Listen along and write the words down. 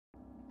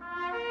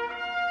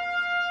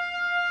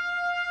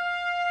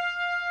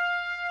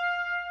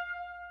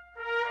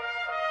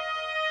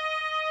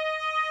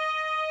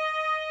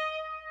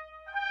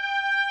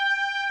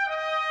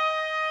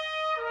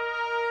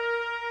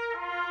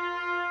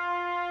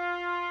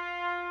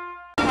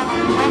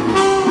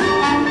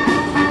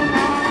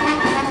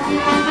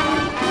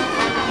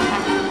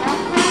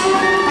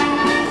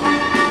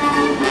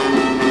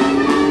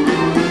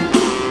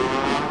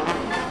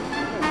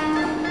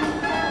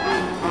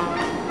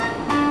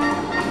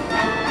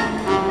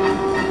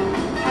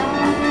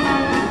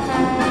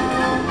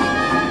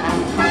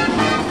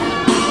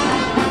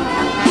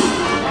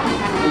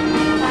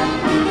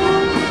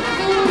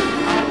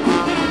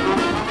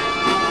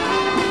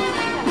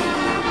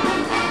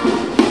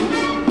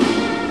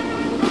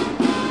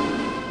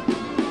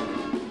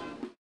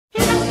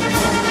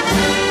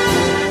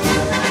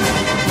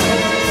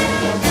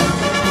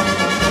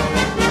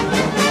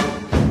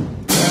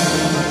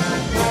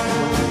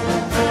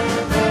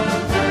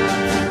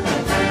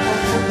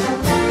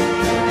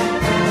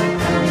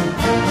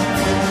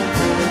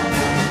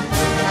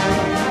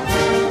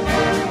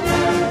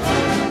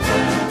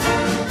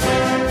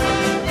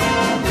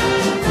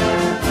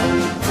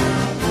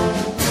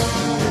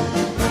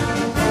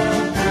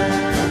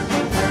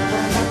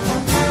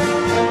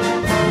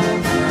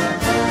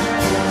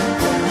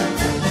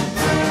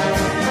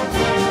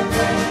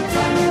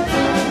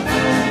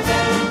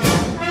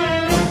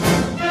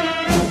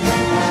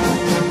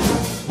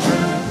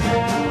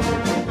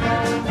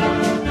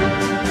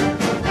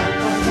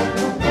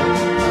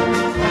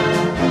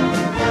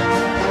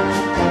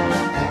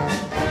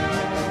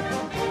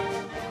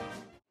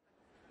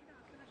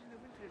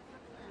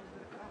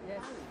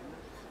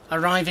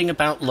arriving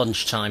about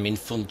lunchtime in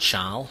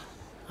Funchal,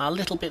 a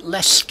little bit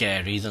less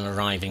scary than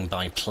arriving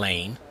by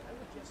plane.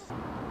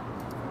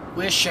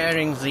 We're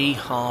sharing the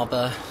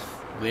harbour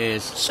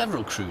with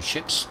several cruise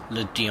ships: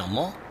 Le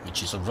Diamant,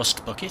 which is a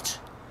rust bucket,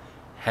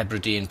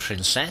 Hebridean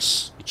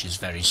Princess, which is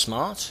very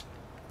smart,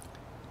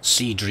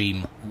 Sea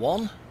Dream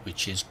 1,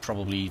 which is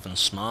probably even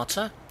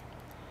smarter,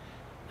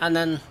 and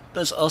then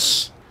there's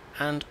us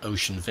and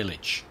Ocean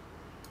Village.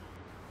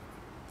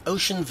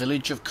 Ocean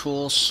Village, of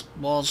course,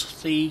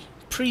 was the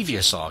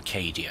previous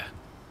Arcadia.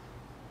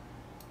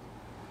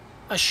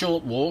 A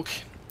short walk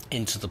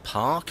into the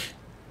park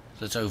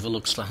that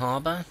overlooks the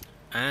harbour,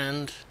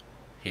 and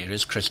here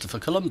is Christopher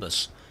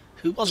Columbus,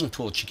 who wasn't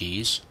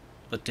Portuguese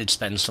but did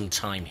spend some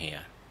time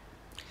here.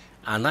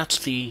 And that's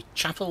the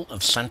Chapel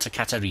of Santa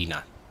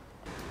Catarina,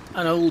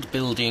 an old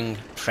building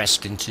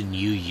pressed into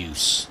new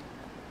use.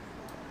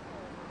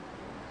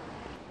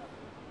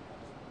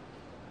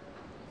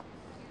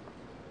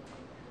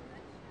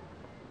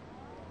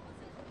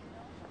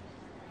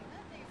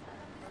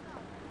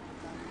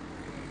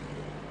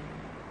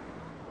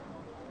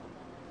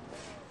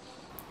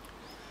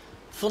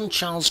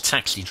 Funchal's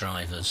taxi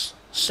drivers,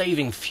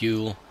 saving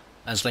fuel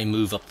as they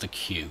move up the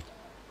queue.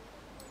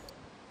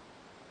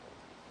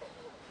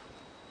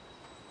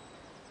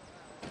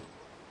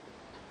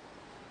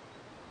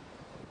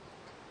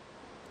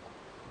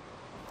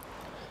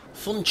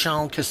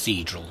 Funchal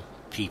Cathedral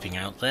peeping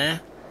out there,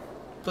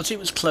 but it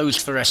was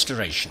closed for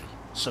restoration,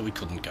 so we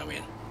couldn't go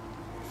in.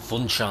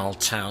 Funchal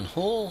Town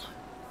Hall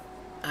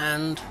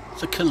and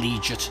the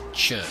Collegiate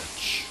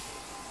Church.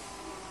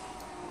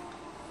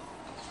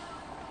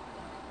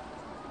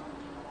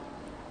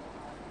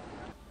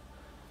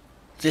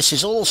 This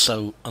is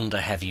also under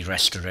heavy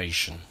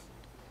restoration,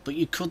 but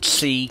you could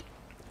see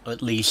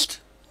at least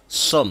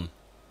some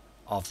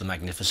of the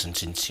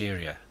magnificent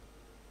interior.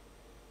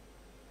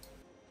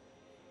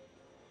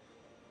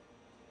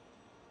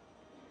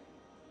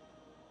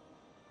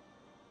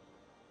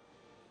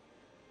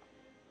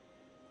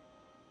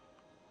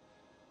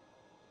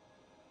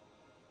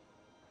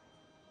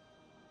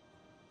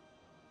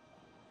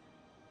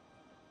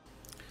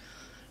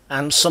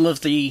 And some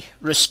of the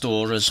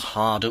restorers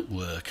hard at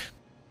work.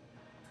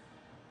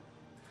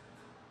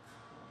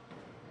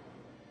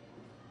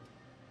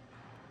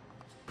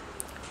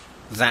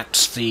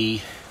 That's the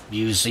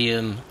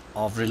Museum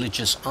of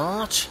Religious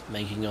Art,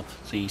 making up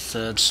the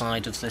third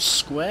side of this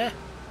square.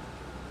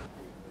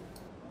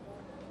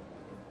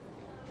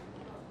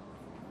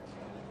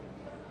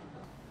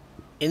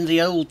 In the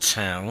old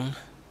town,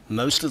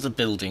 most of the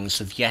buildings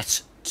have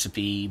yet to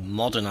be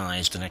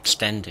modernised and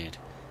extended,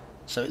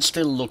 so it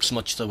still looks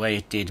much the way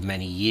it did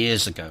many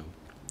years ago.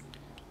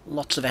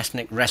 Lots of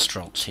ethnic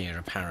restaurants here,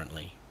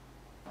 apparently.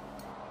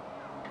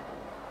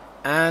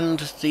 And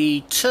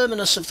the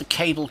terminus of the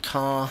cable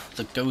car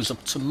that goes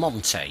up to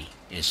Monte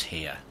is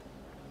here.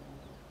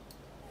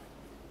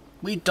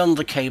 We'd done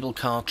the cable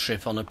car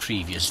trip on a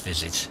previous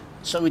visit,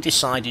 so we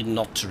decided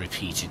not to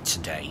repeat it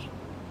today.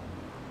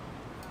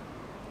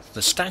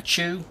 The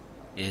statue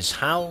is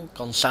João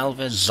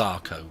Gonçalves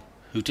Zarco,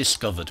 who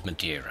discovered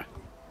Madeira.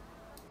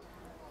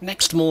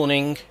 Next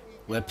morning,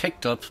 we're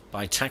picked up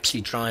by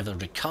taxi driver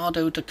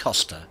Ricardo da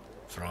Costa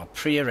for our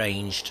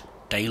pre-arranged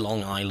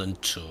day-long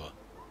island tour.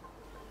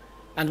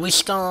 And we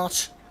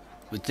start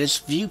with this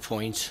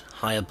viewpoint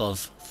high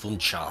above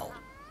Funchal.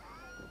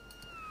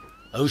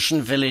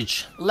 Ocean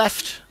Village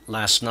left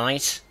last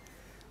night,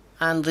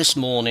 and this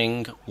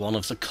morning one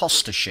of the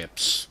Costa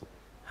ships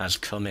has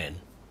come in.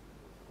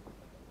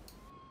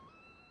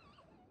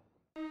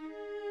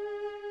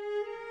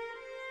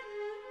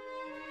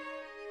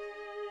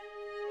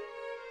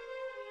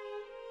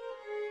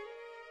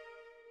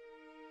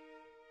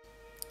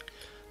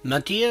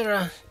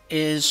 Madeira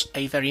is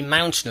a very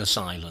mountainous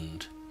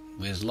island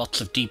with lots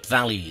of deep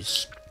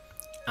valleys,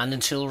 and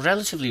until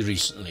relatively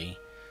recently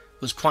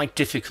was quite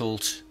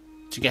difficult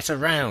to get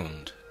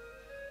around.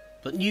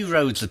 But new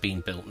roads have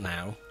been built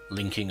now,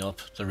 linking up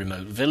the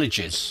remote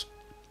villages.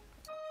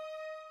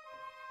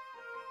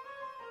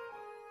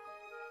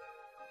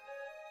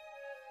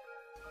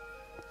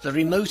 The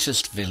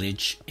remotest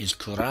village is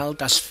Curral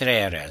das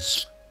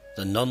Freiras,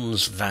 the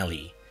Nuns'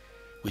 Valley,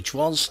 which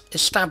was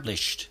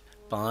established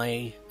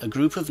by a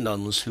group of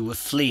nuns who were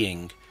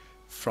fleeing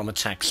from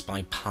attacks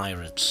by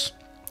pirates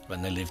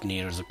when they lived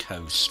near the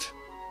coast.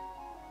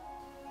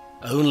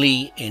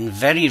 Only in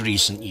very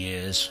recent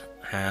years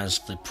has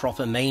the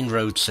proper main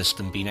road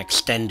system been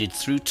extended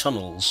through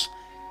tunnels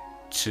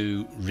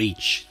to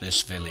reach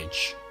this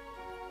village.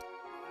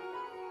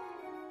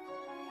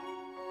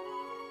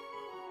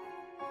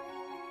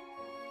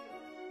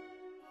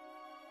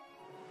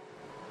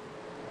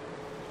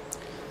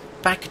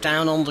 Back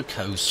down on the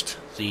coast,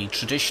 the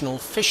traditional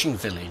fishing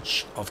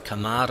village of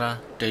Câmara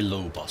de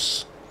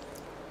Lobos,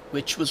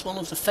 which was one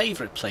of the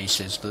favourite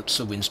places that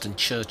Sir Winston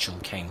Churchill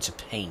came to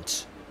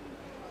paint.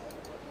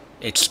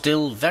 It's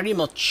still very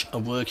much a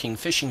working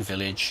fishing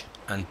village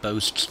and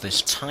boasts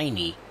this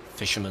tiny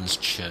fisherman's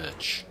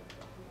church.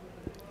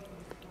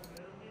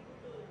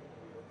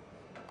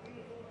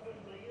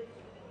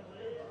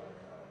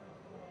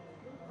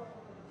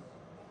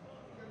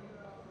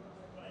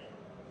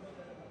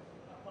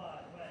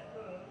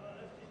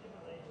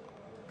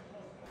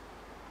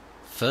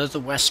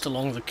 Further west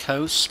along the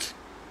coast,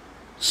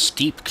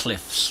 steep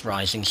cliffs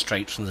rising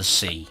straight from the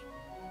sea.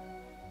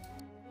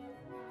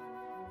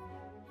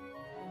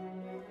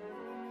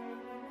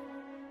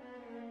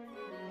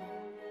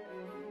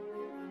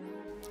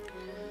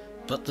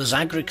 But there's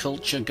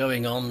agriculture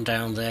going on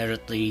down there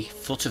at the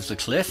foot of the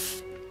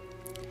cliff,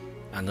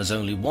 and there's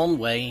only one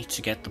way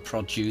to get the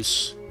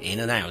produce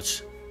in and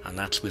out, and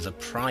that's with a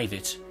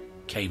private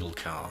cable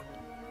car.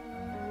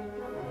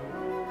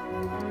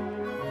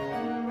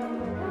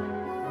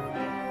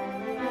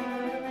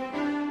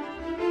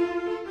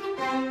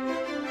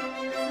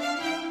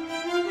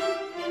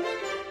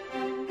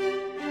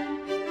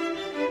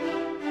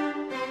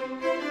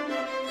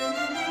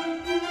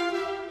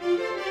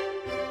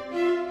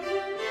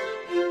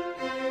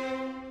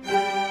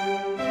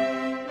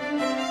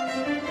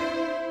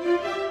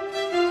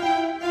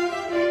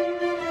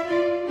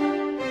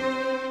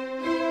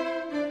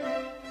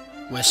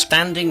 We're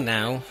standing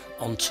now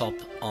on top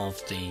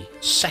of the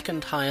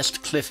second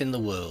highest cliff in the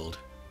world,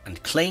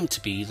 and claimed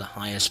to be the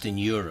highest in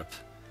Europe,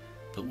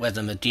 but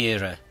whether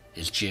Madeira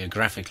is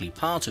geographically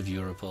part of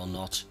Europe or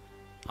not,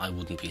 I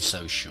wouldn't be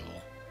so sure.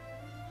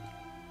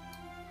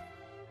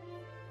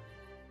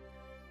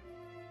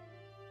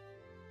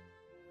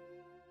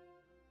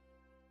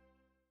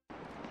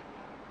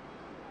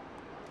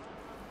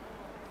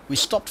 We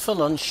stopped for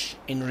lunch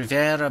in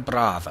Ribeira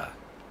Brava,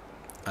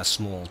 a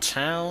small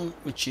town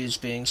which is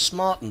being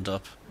smartened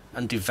up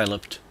and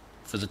developed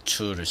for the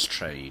tourist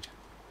trade.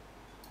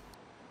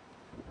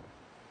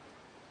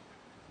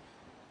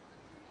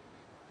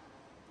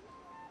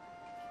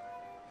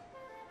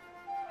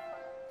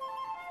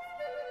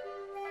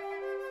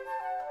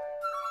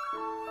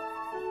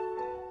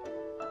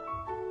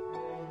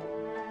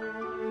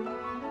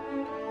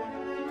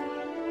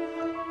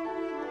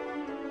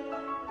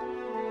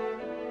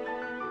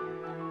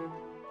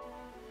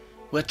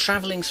 We're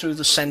travelling through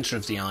the centre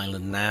of the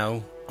island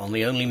now, on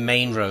the only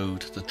main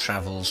road that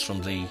travels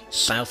from the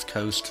south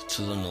coast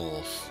to the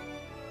north.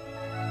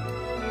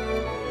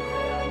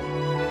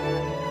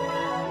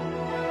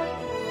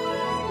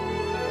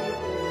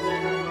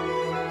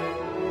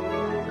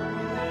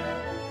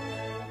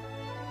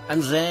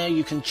 And there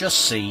you can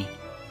just see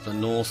the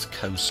north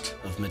coast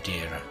of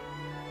Madeira.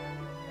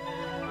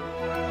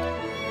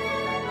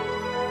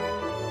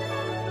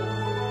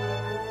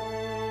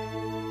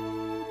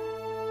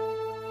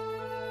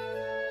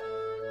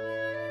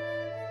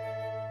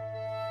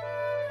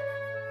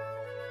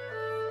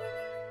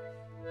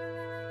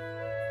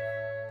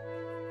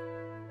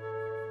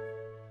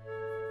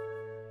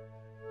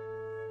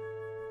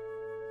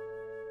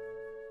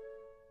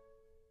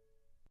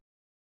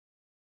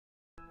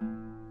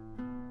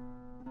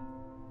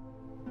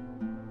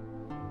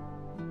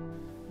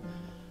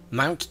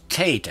 Mount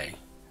Teide,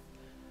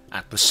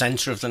 at the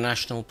centre of the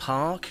national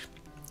park,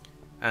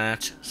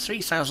 at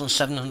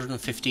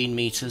 3,715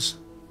 metres,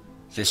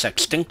 this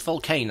extinct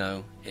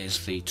volcano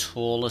is the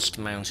tallest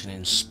mountain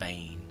in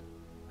Spain,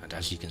 and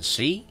as you can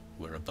see,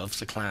 we're above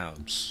the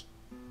clouds.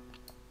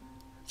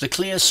 The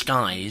clear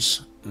skies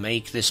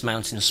make this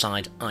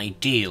mountainside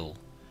ideal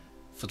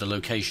for the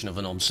location of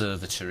an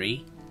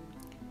observatory,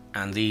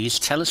 and these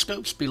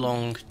telescopes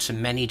belong to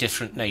many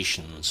different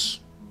nations.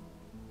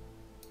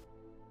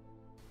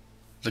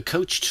 The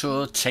coach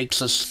tour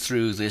takes us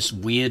through this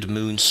weird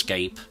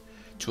moonscape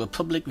to a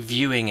public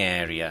viewing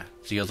area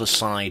the other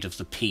side of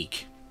the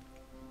peak.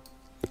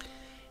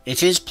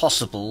 It is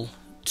possible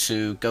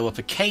to go up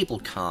a cable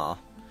car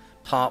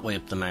partway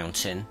up the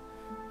mountain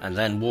and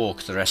then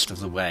walk the rest of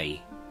the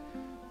way,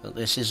 but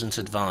this isn't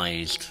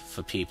advised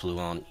for people who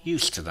aren't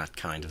used to that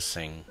kind of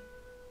thing.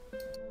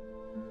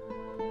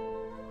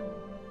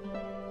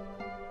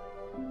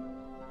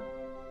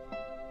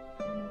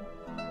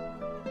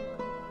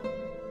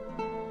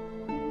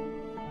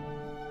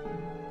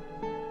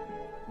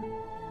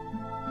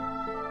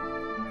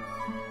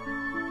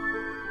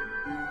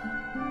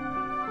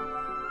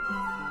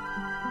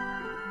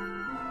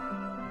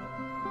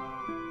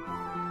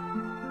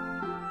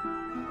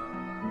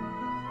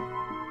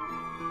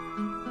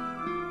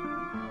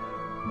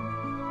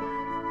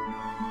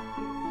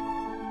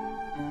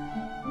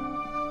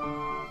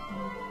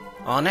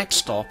 Our next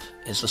stop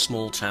is the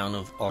small town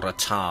of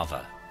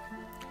Orotava,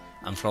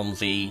 and from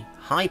the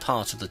high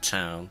part of the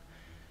town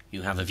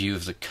you have a view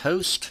of the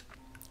coast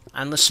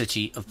and the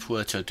city of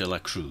Puerto de la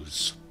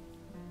Cruz.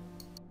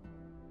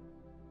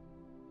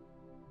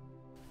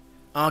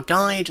 Our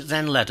guide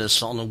then led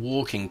us on a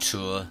walking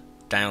tour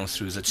down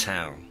through the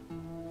town,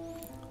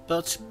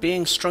 but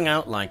being strung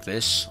out like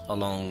this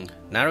along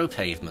narrow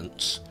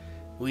pavements,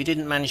 we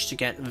didn't manage to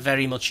get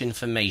very much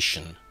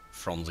information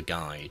from the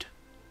guide.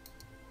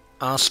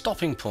 Our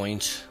stopping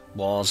point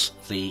was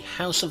the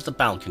House of the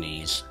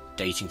Balconies,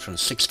 dating from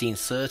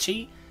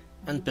 1630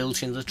 and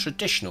built in the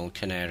traditional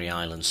Canary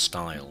Islands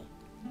style.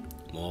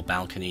 More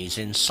balconies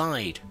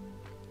inside.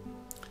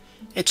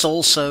 It's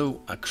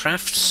also a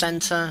craft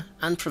centre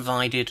and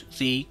provided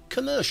the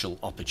commercial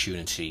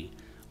opportunity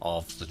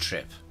of the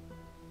trip.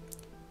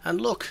 And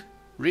look,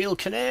 real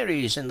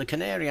canaries in the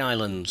Canary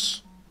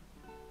Islands.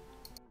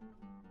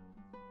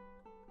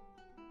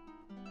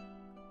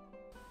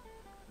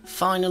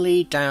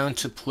 Finally down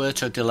to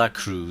Puerto de la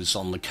Cruz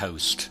on the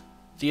coast,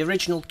 the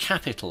original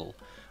capital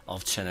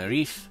of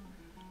Tenerife,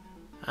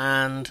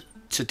 and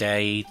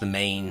today the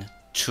main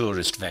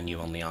tourist venue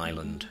on the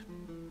island.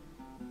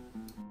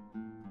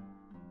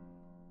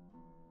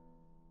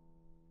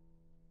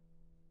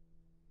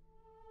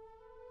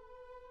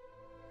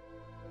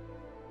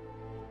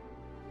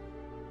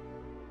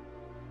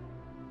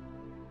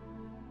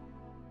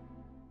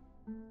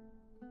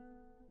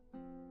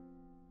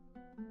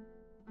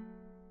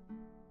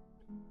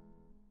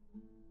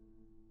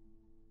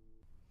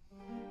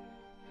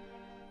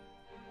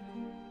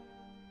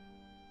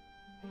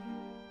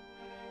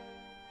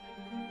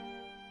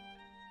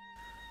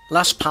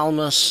 Las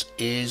Palmas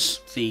is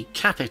the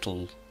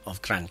capital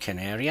of Gran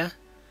Canaria,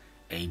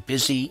 a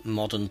busy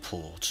modern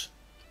port,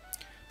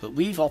 but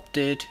we've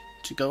opted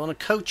to go on a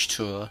coach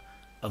tour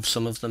of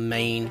some of the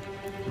main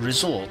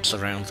resorts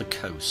around the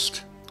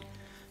coast.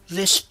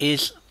 This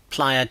is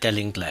Playa del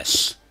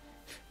Ingles,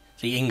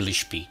 the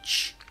English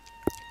beach,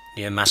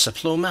 near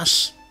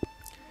Masaplomas.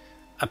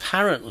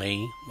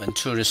 Apparently, when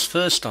tourists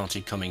first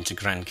started coming to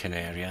Gran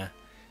Canaria,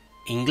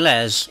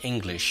 Ingles,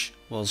 English,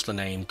 was the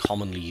name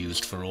commonly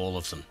used for all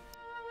of them.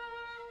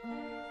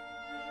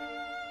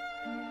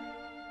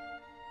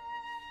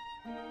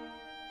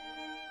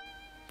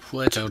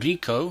 Puerto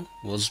Rico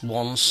was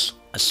once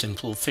a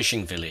simple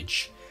fishing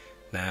village.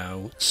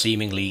 Now,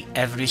 seemingly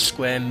every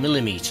square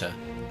millimetre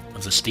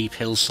of the steep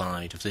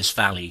hillside of this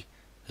valley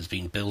has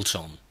been built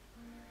on.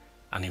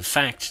 And in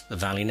fact, the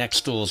valley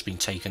next door has been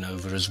taken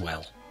over as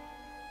well.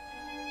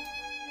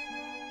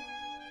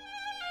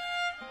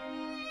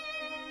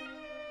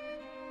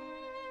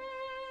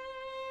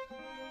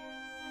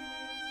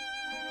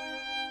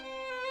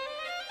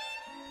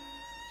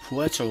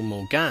 Puerto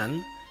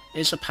Morgan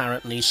is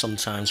apparently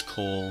sometimes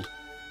called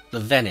the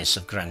Venice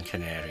of Gran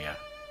Canaria.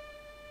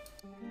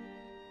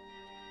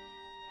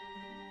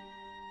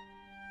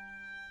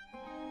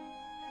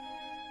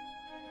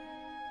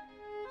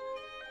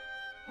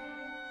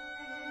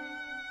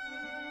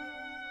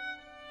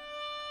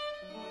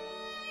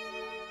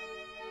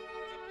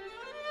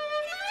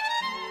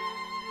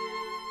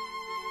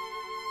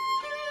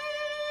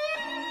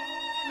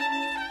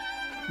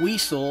 We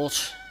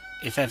thought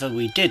if ever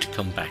we did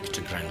come back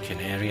to Gran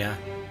Canaria,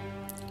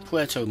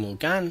 Puerto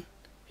Morgan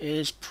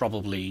is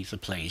probably the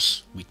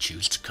place we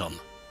choose to come.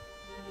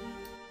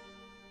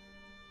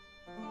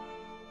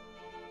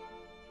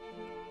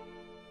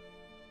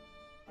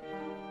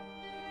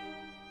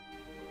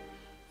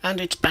 And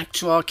it's back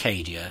to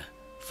Arcadia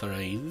for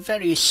a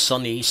very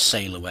sunny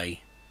sail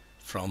away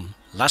from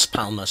Las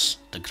Palmas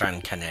to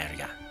Gran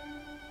Canaria.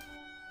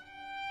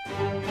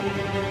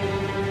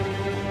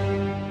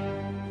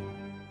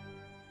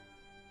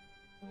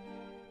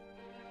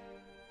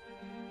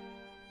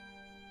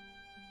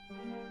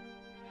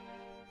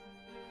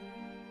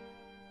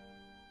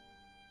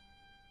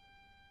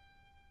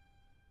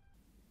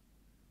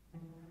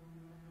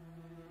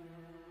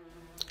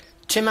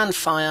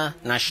 Timanfaya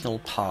National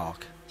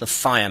Park, the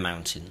Fire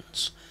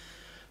Mountains,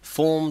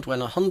 formed when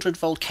 100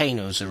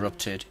 volcanoes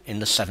erupted in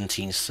the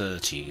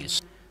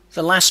 1730s.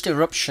 The last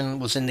eruption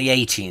was in the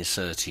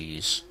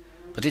 1830s,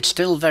 but it's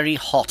still very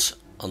hot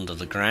under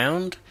the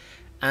ground,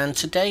 and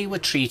today we're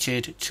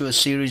treated to a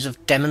series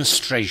of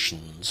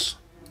demonstrations.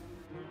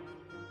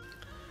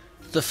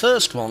 The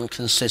first one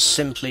consists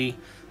simply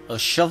of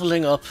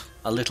shoveling up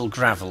a little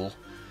gravel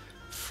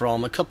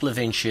from a couple of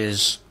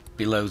inches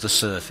below the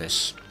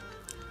surface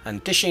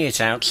and dishing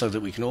it out so that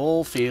we can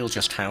all feel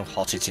just how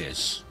hot it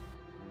is.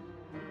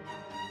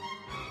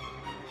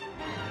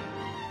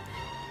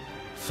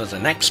 For the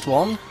next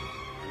one,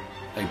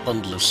 a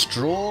bundle of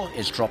straw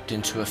is dropped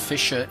into a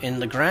fissure in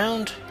the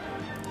ground,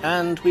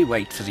 and we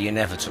wait for the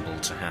inevitable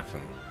to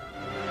happen.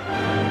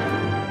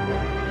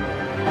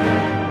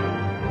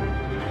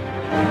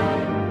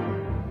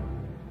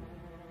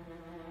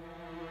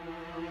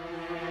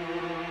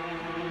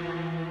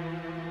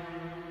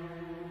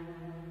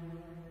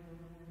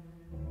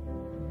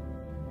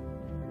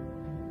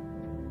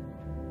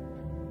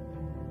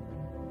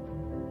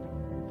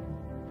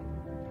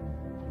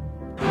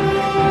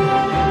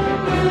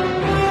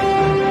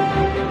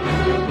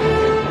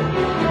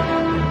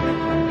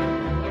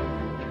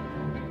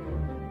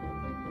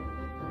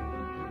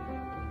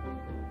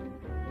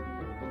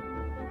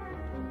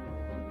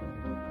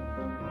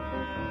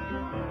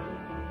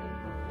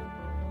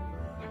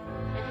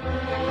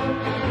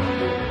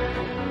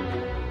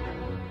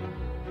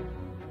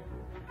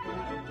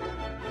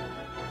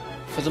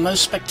 For the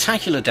most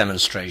spectacular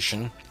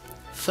demonstration,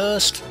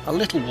 first a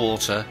little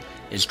water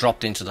is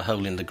dropped into the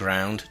hole in the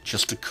ground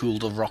just to cool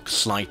the rock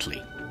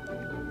slightly.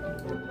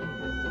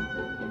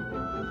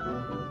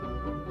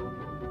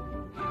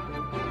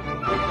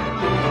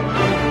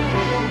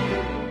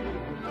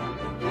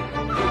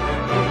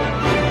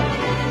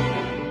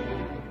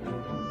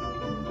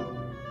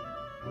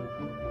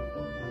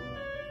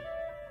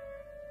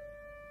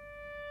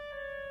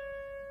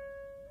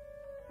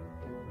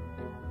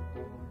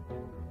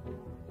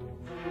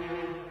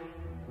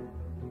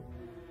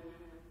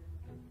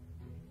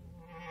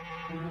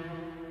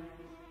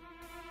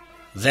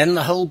 Then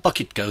the whole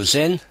bucket goes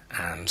in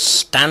and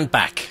stand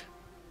back.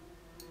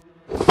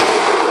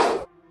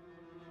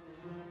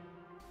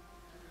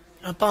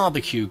 A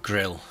barbecue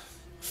grill,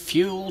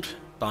 fueled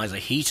by the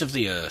heat of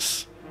the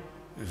earth.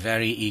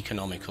 Very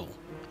economical.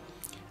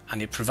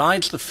 And it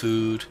provides the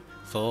food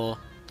for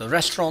the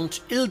restaurant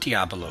Il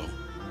Diavolo.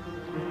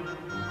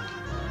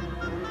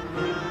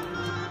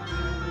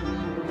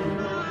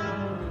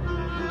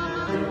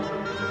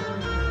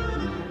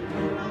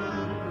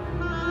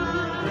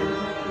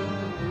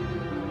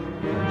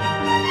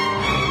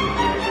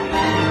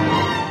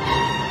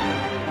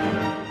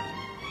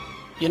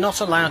 You're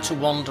not allowed to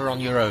wander on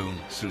your own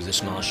through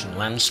this Martian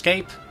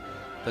landscape,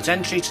 but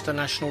entry to the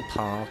national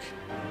park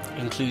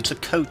includes a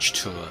coach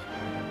tour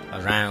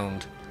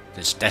around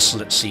this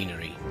desolate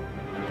scenery.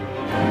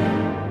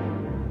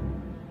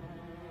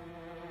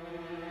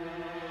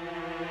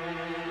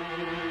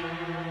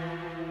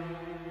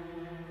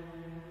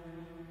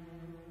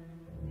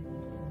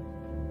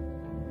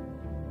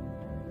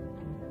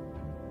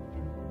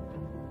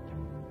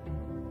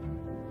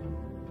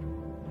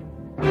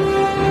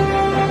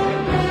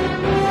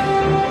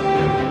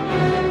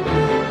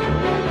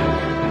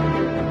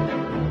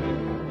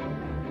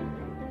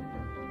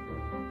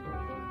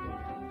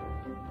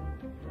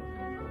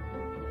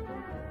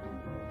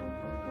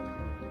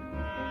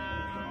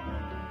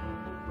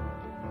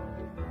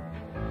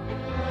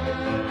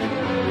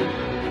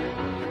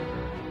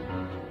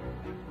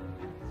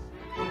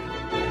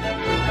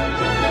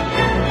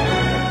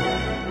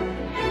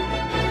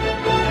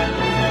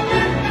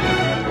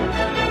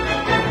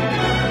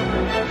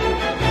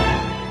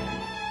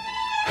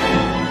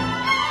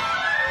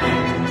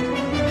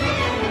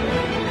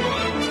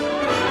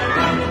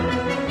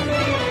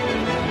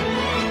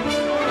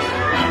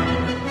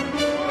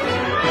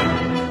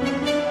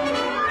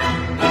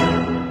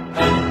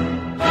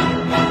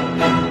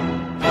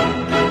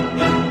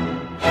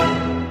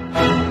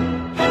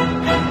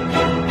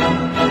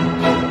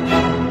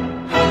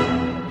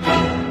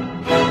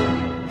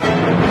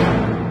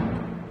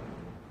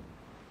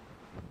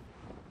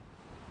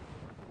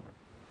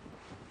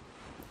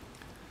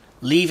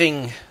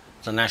 Leaving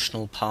the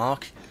national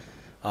park,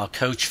 our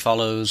coach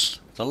follows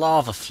the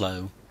lava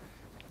flow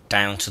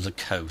down to the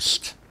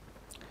coast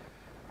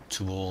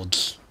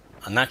towards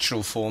a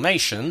natural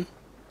formation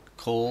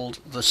called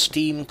the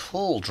Steam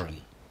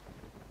Cauldron.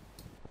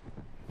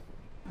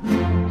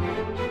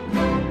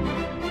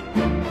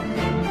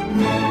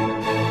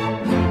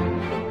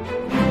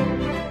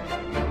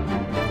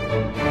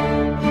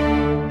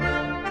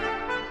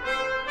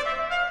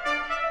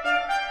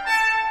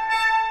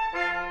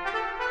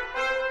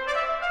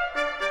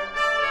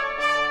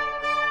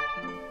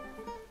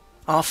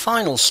 Our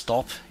final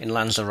stop in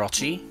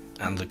Lanzarote,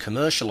 and the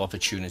commercial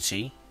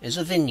opportunity, is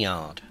a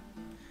vineyard.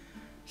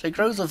 They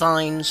grow the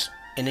vines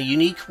in a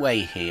unique way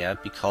here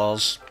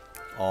because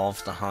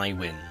of the high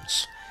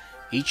winds.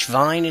 Each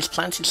vine is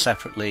planted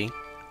separately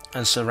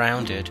and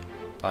surrounded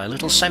by a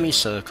little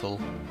semicircle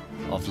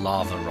of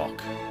lava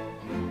rock.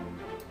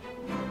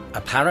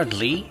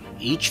 Apparently,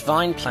 each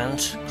vine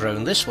plant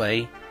grown this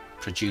way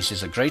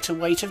produces a greater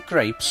weight of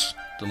grapes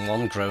than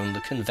one grown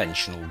the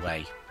conventional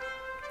way.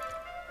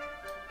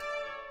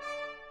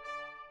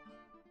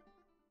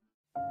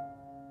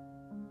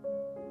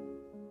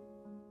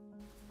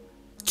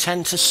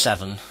 10 to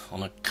 7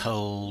 on a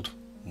cold,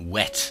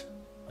 wet,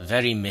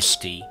 very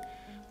misty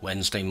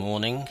Wednesday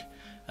morning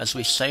as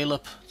we sail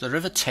up the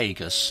River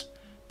Tagus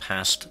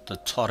past the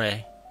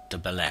Torre de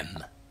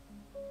Belém.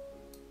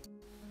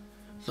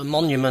 The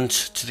monument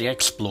to the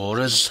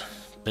explorers,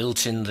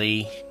 built in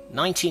the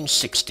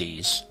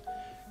 1960s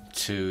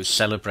to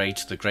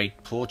celebrate the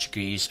great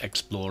Portuguese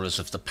explorers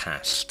of the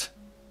past.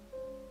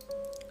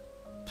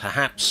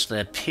 Perhaps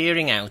they're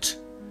peering out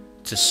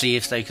to see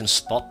if they can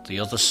spot the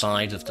other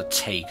side of the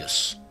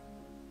Tagus.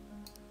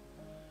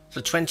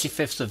 The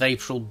 25th of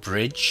April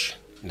Bridge,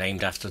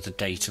 named after the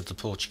date of the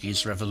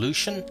Portuguese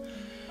Revolution,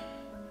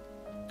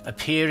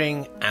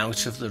 appearing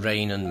out of the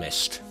rain and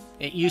mist.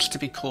 It used to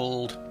be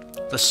called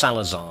the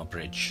Salazar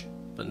Bridge,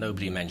 but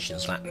nobody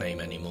mentions that name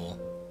anymore.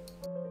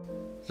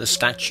 The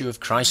statue of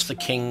Christ the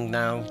King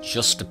now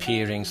just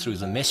appearing through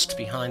the mist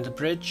behind the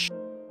bridge.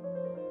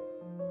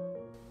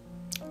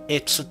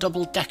 It's a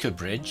double-decker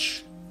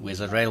bridge with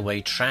a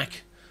railway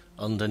track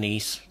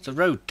underneath the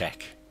road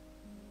deck.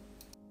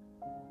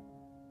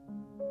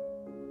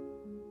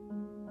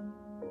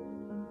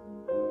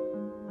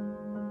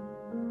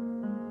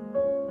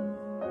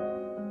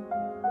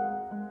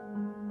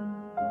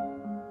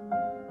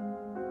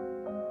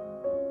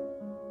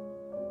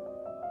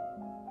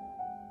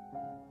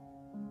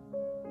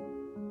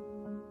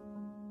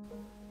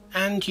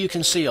 And you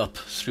can see up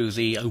through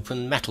the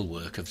open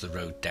metalwork of the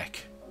road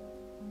deck.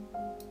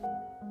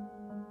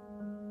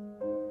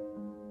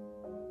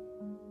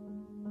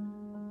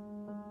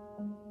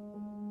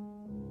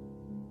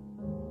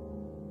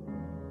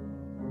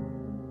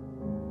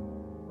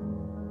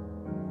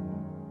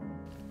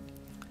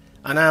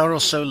 An hour or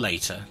so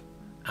later,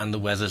 and the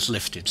weather's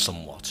lifted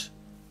somewhat,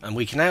 and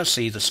we can now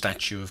see the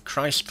statue of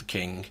Christ the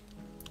King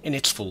in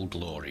its full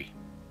glory.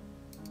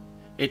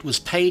 It was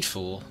paid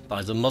for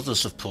by the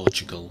mothers of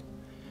Portugal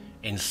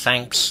in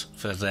thanks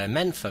for their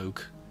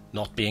menfolk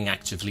not being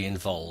actively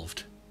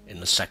involved in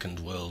the Second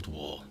World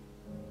War.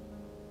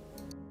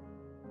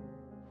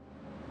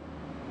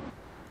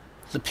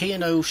 The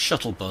P&O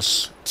shuttle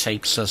bus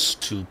takes us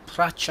to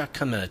Praça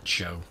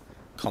Comércio,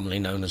 commonly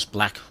known as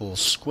Black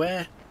Horse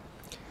Square,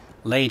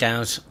 laid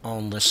out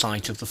on the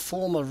site of the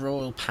former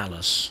royal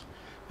palace,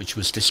 which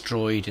was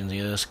destroyed in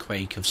the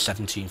earthquake of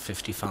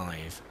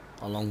 1755,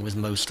 along with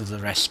most of the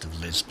rest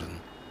of Lisbon.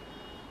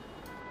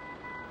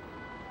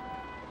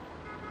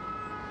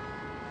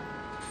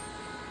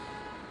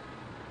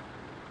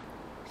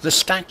 The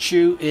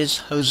statue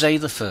is José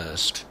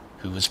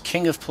I, who was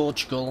King of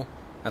Portugal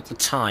at the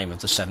time of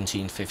the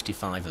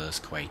 1755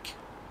 earthquake.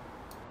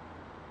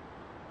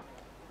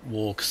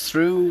 Walk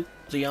through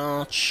the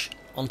arch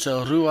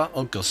onto Rua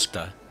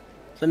Augusta,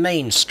 the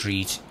main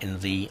street in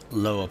the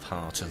lower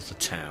part of the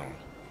town.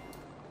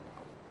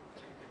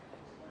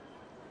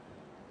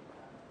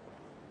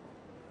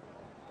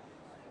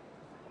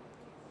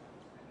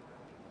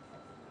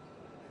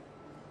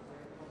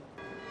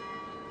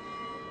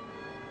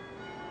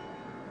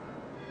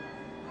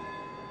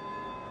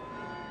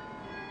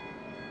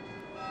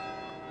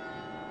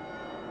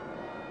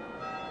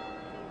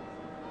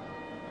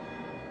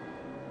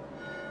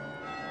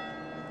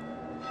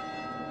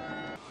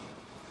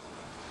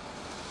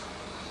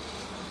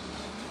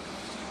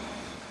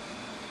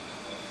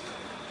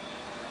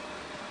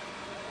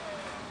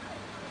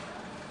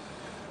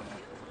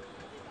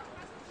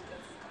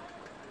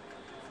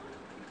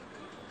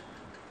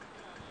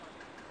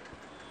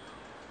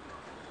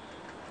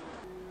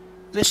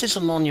 This is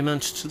a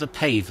monument to the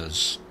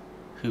pavers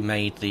who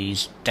made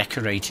these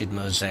decorated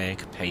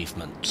mosaic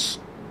pavements.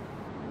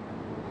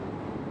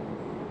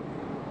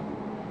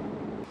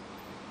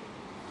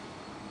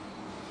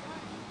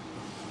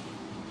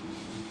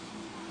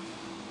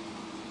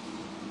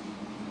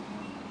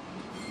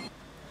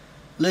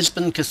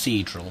 Lisbon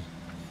Cathedral,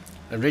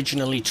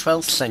 originally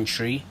 12th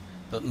century,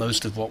 but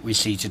most of what we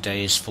see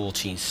today is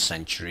 14th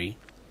century,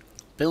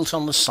 built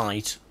on the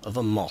site of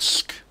a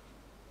mosque.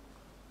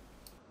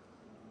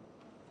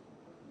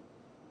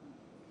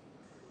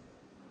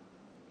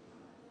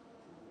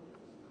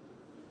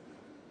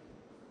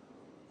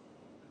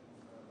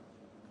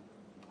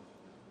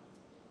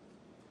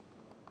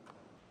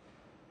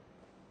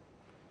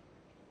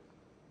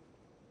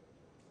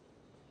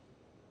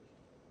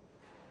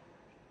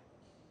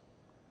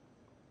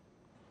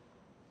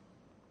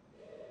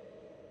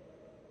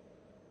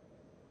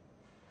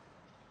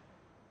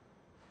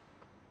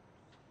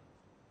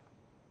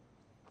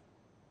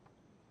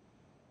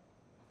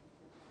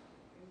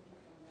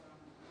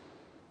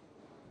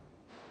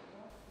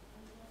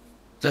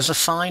 There's a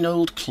fine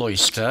old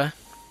cloister,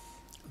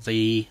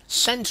 the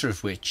centre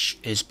of which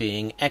is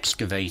being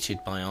excavated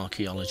by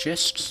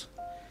archaeologists,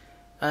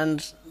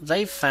 and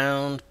they've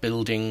found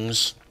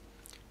buildings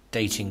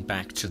dating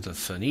back to the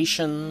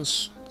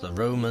Phoenicians, the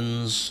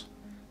Romans,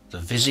 the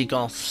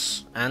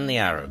Visigoths and the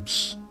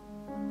Arabs.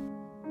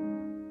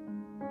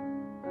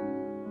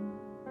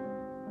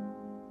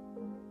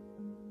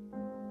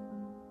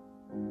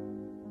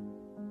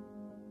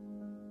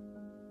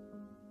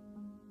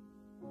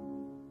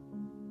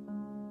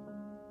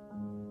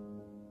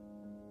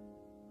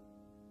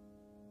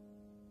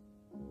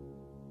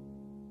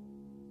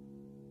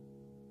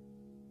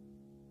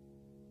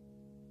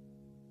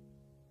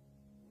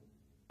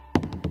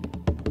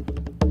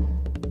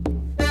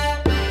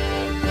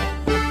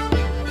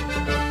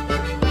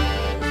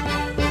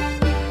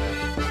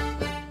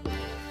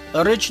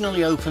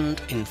 Originally opened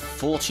in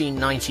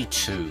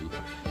 1492,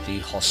 the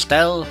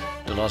Hostel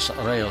de los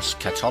Reyes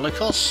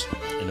Católicos,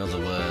 in other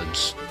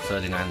words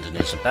Ferdinand and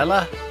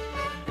Isabella,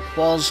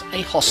 was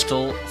a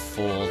hostel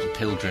for the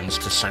pilgrims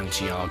to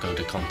Santiago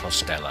de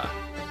Compostela.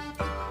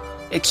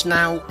 It's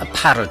now a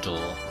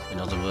parador, in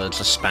other words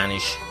a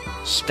Spanish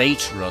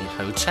state-run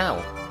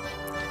hotel,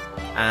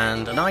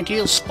 and an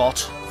ideal spot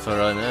for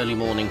an early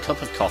morning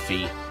cup of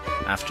coffee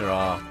after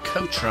our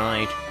coach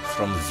ride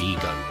from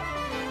Vigo.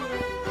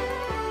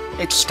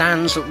 It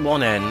stands at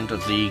one end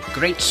of the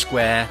great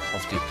square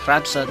of the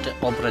Praça de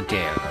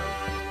Obradero,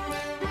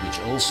 which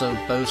also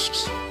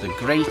boasts the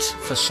great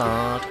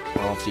facade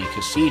of the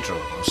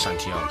Cathedral of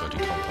Santiago de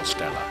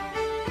Compostela.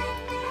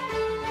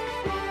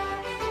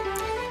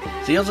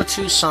 The other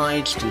two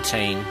sides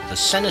contain the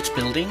Senate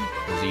building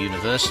of the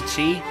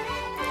university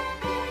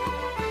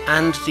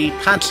and the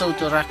Pazo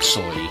de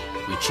Raxoi,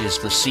 which is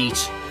the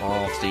seat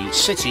of the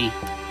city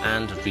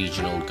and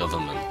regional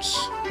governments.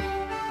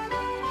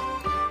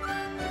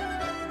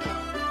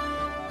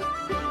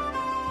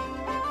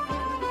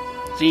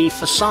 The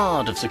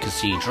facade of the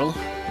cathedral,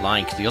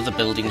 like the other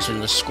buildings in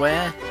the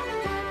square,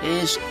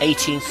 is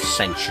 18th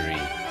century,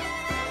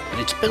 but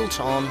it's built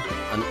on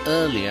an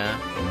earlier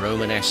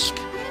Romanesque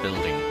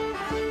building.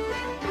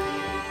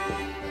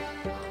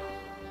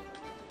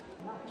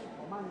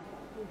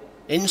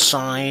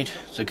 Inside,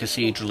 the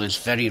cathedral is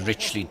very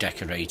richly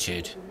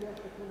decorated,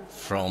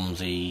 from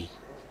the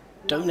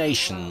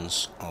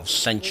donations of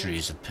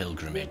centuries of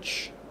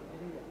pilgrimage.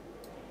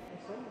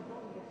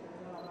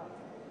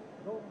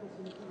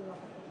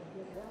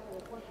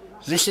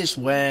 This is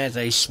where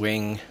they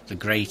swing the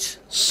great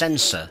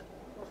censer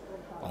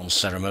on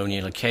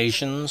ceremonial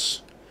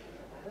occasions,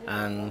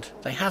 and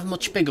they have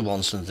much bigger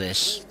ones than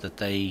this that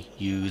they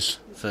use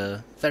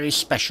for very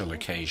special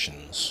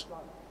occasions.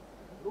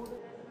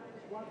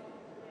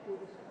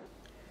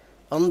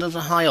 Under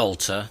the high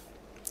altar,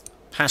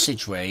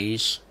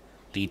 passageways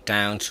lead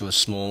down to a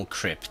small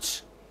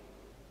crypt.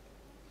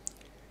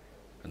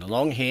 And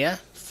along here,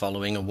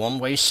 following a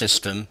one-way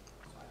system,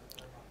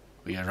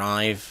 we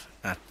arrive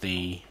at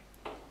the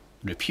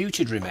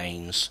reputed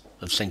remains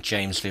of St.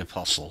 James the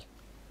Apostle.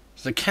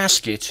 The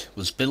casket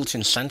was built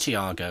in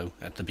Santiago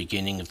at the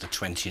beginning of the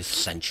 20th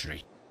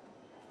century.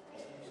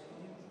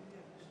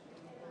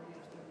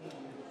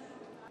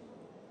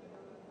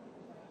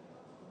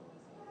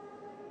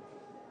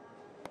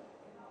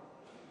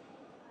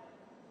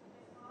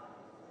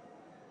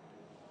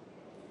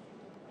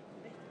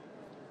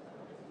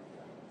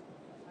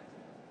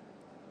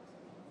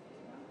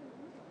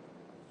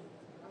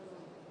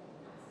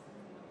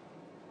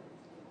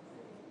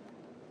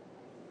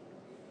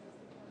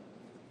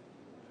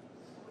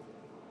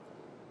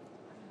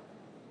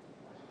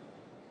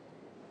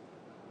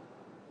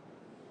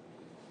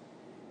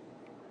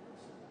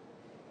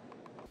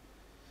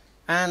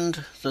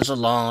 And there's a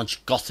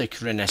large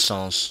Gothic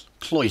Renaissance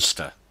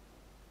cloister.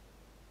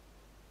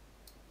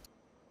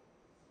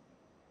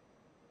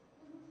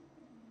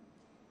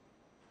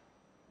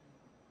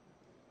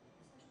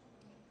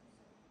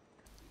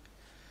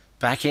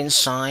 Back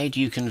inside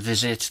you can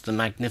visit the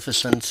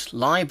magnificent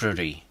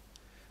library,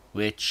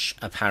 which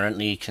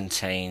apparently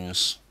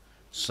contains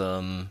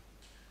some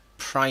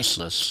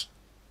priceless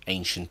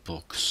ancient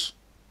books.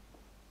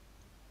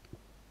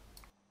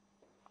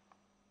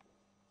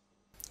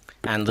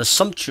 And the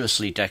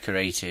sumptuously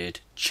decorated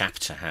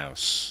chapter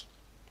house.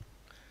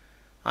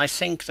 I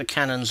think the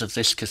canons of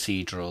this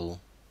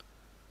cathedral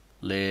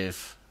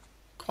live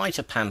quite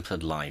a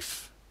pampered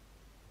life.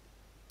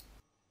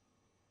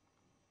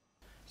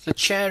 The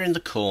chair in the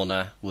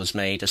corner was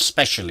made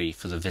especially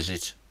for the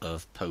visit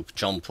of Pope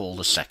John Paul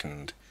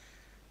II.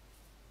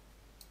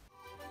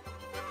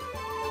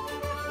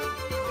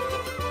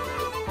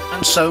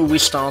 And so we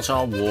start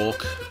our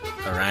walk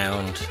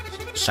around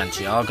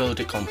Santiago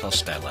de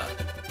Compostela,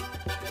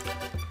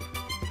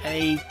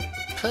 a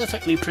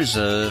perfectly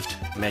preserved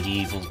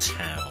medieval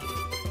town.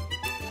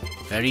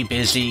 Very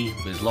busy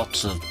with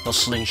lots of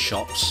bustling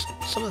shops,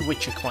 some of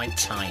which are quite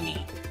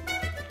tiny.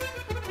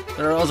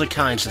 There are other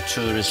kinds of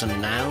tourism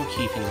now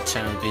keeping the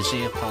town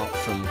busy apart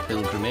from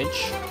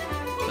pilgrimage,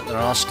 but there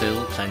are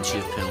still plenty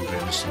of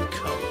pilgrims who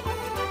come.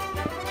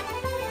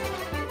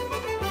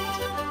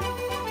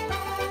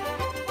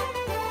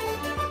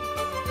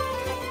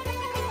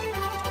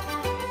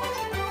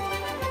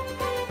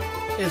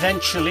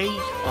 Eventually,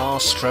 our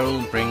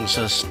stroll brings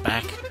us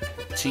back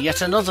to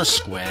yet another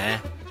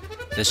square,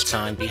 this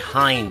time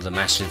behind the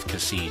massive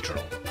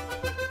cathedral,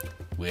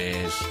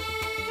 with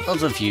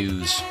other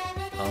views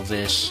of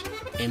this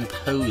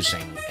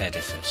imposing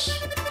edifice.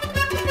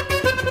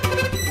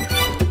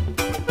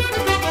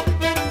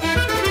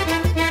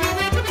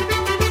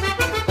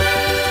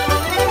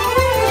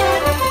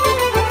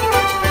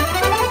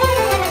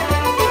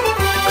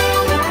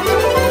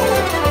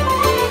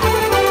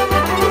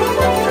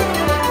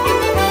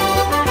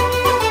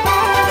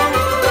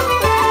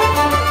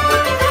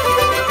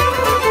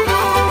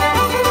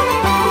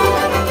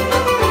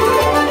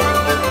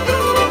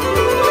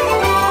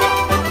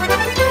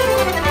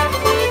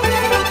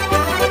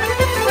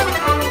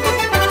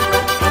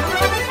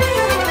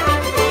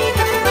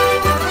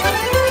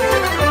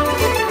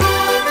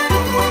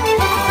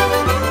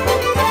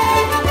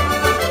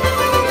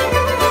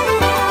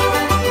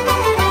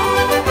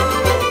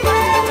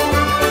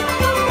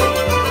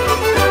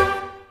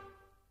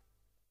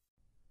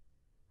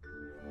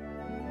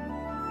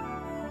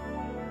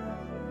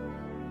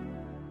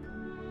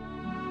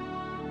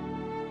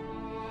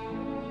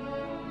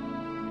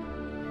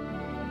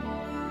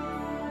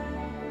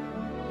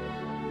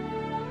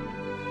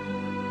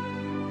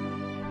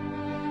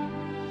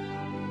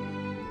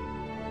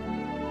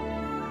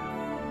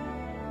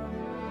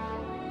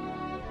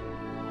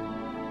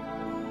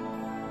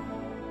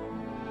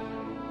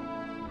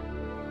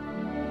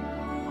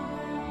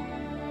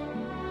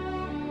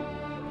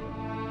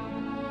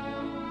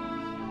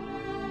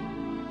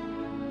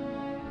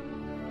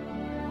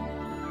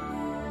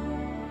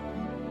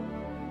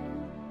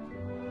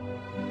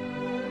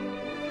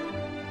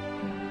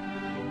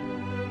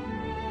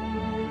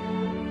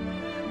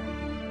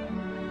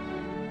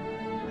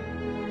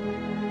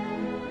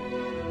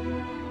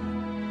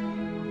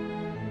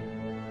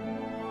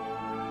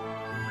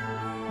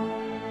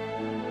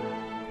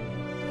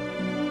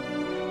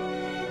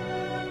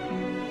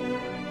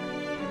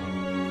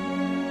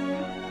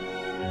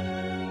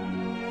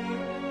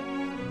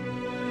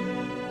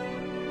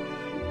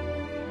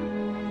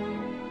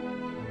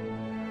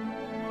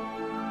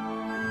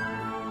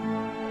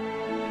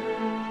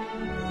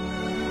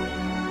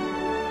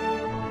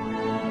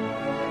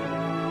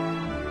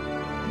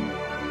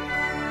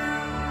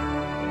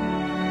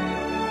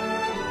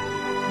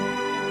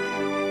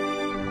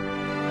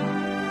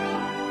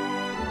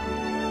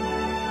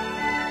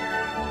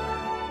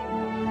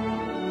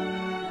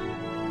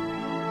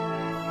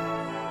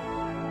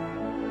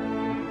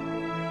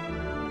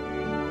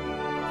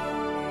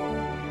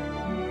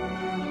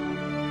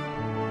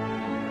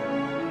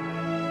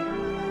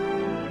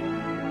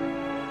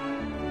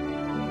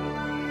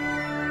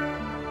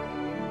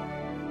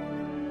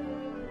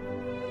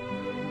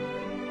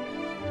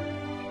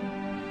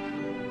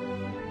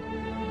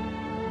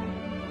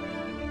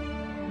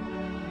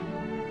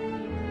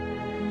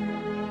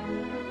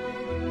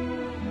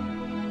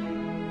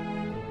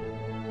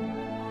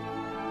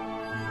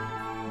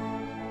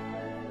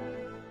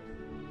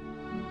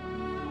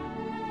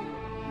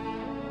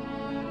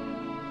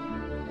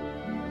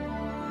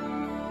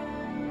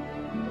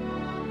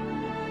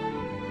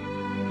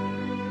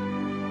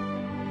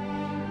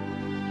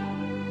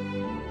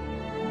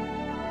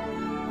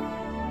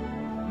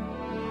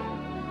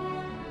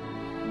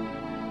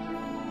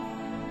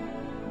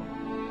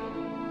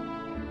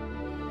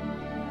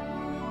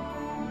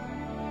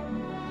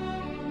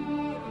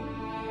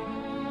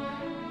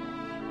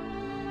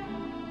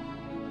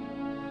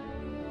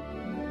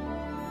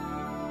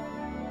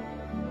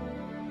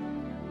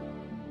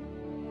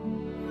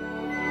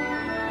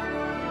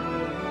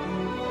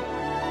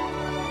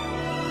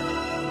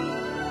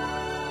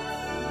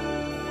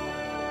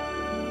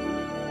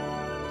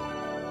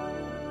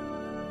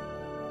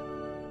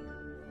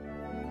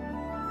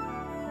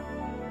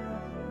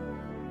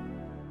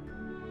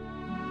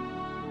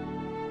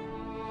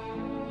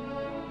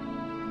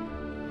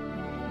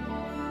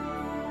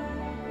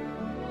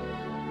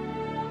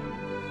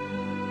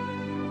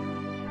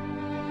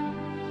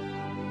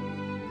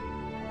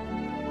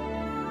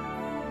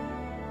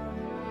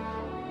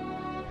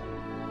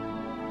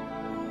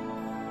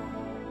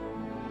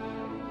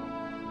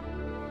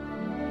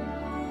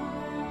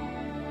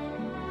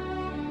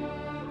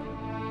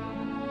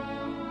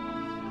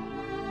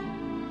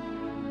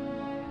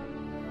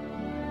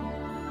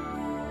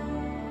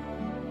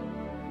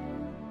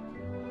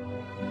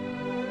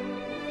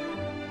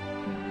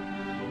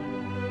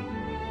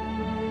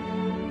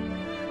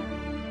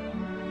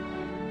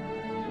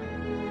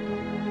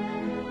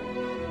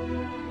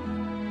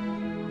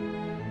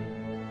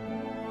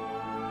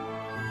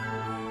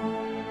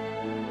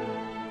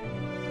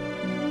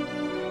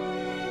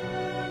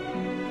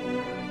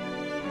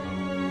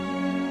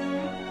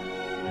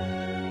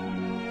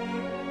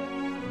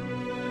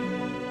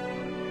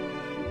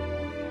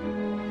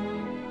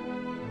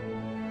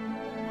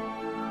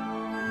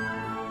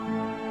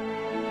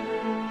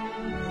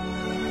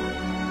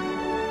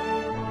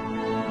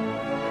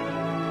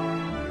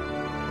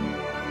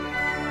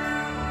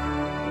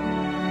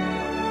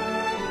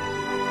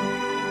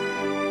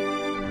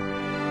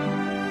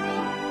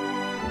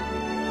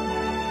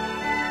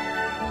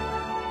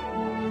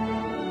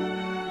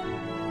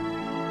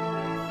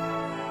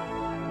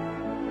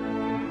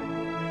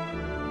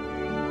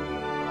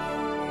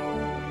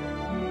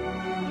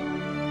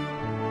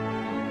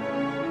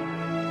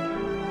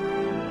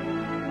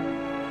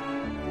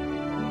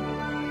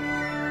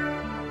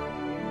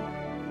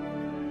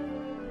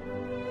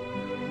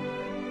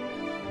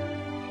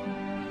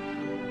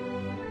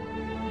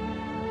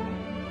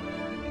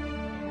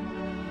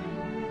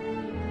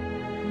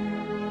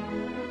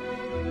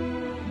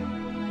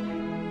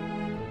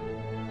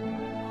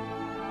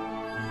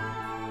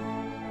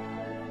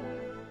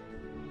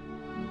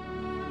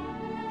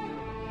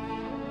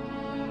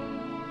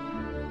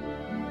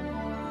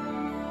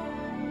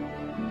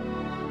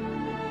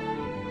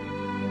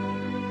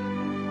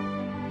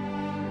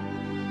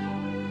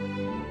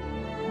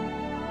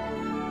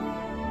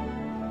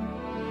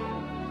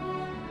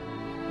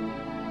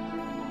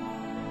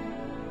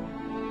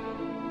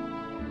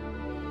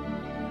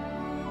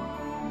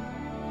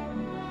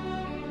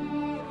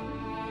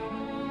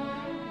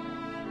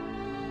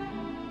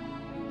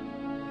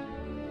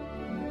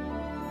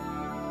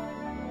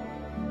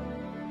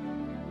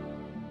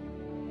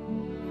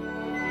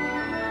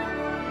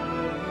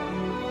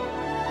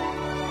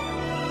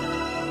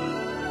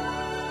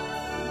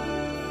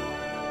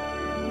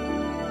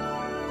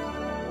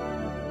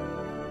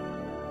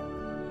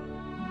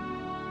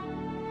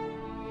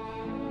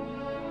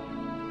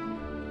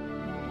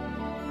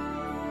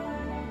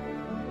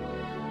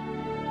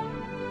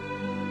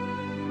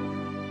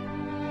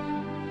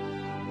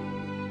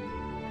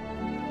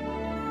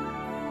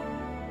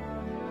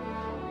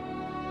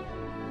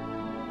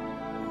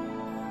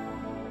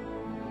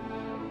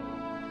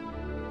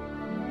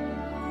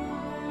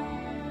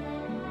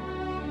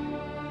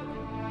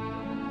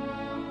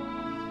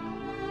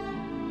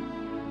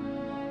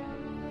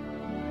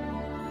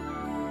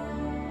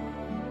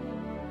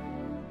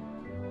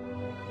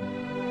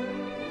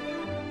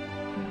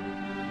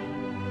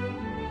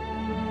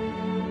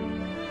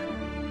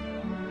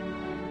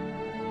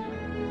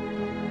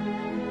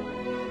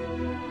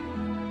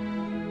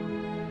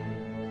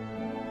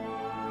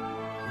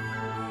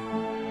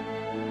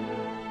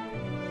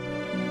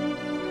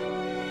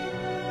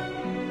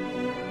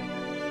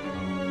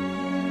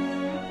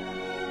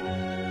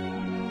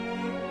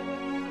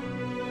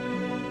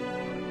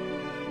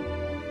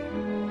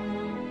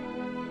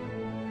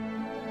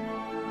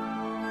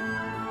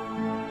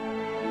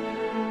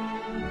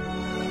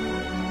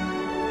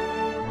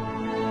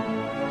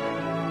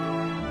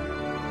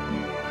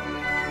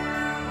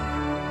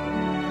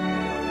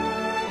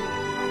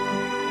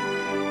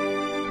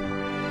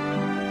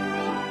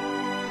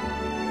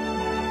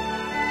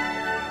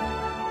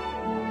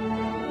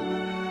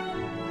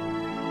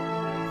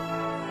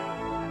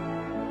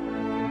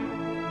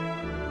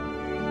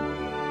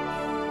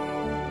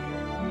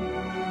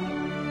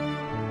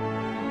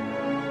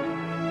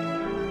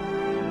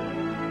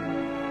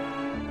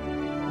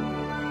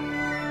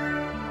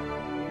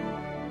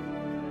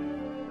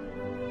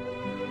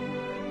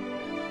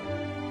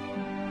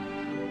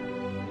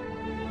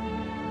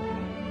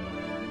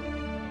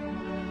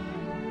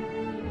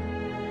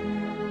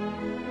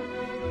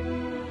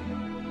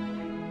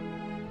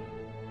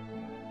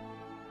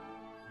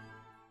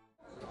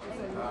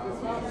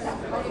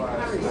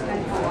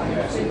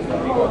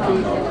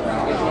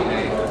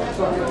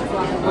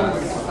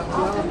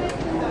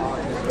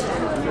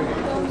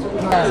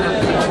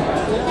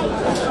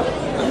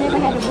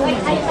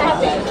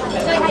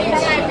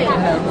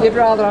 You'd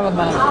rather have a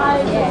man.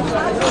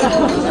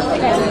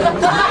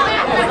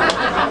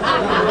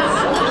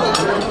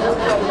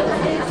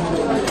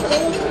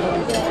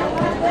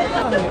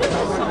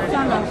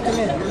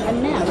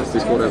 Is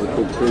this whatever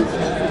called cruise?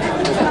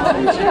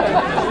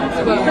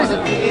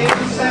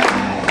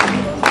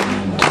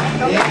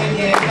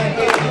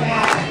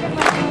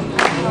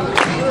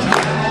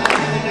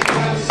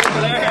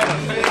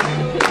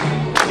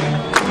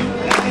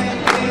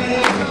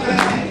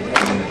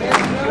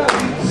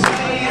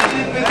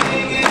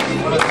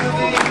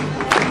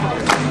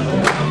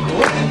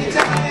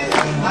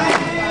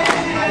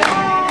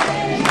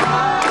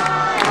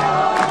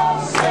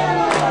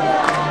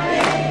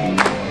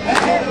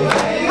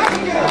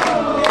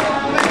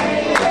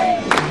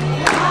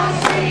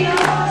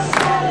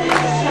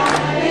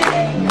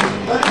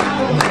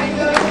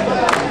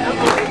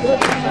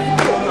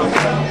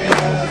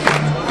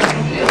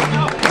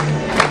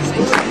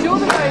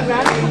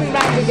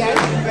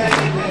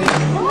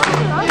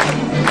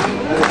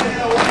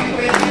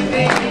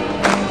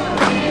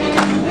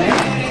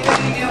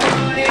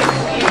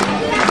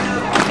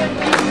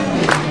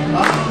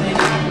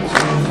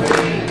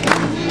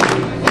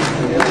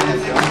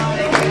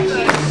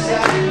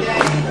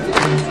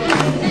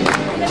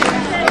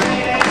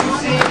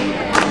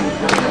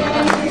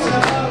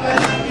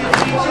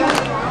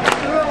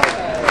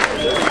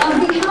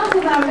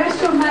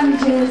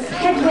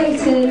 Head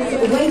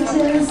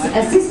waiters,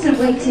 assistant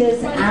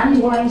waiters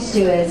and wine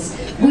stewards,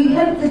 we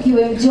hope that you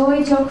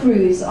enjoyed your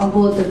cruise on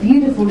board the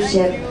beautiful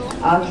ship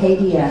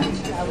Arcadia.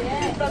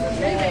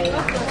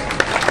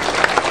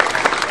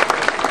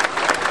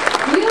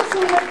 We also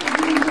hope that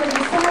you enjoyed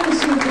the service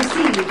you have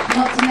received,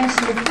 not to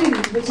mention the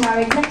food which our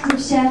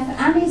executive chef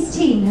and his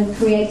team have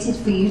created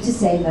for you to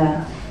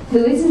savour,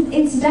 who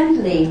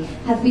incidentally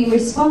have been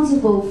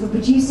responsible for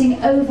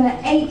producing over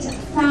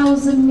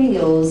 8,000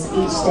 meals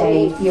each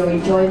day for your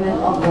enjoyment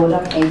on board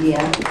Arcadia.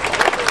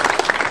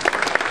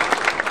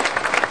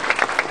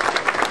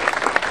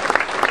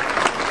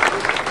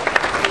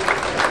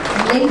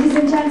 Ladies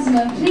and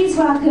gentlemen, please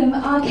welcome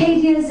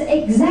Arcadia's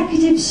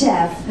executive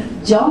chef,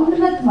 John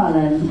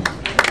McMullen.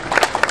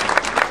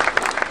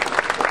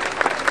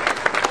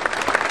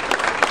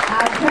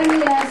 Our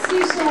premier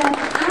sous chef,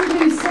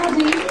 Andrew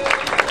Soddy.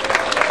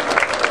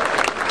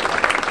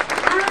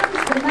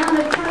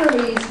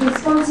 Canaries,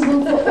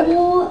 responsible for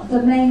all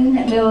the main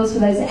meals for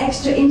those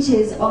extra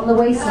inches on the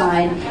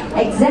waistline,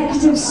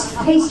 executive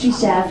pastry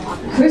chef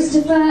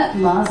Christopher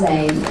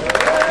Marzane.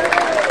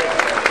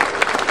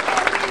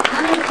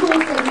 And of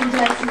course, ladies and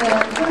gentlemen,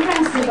 the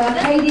rest of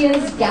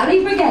Arcadia's Galley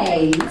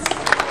Brigades.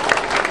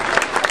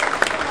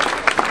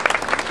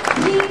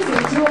 Please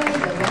enjoy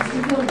the rest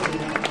of your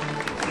meal.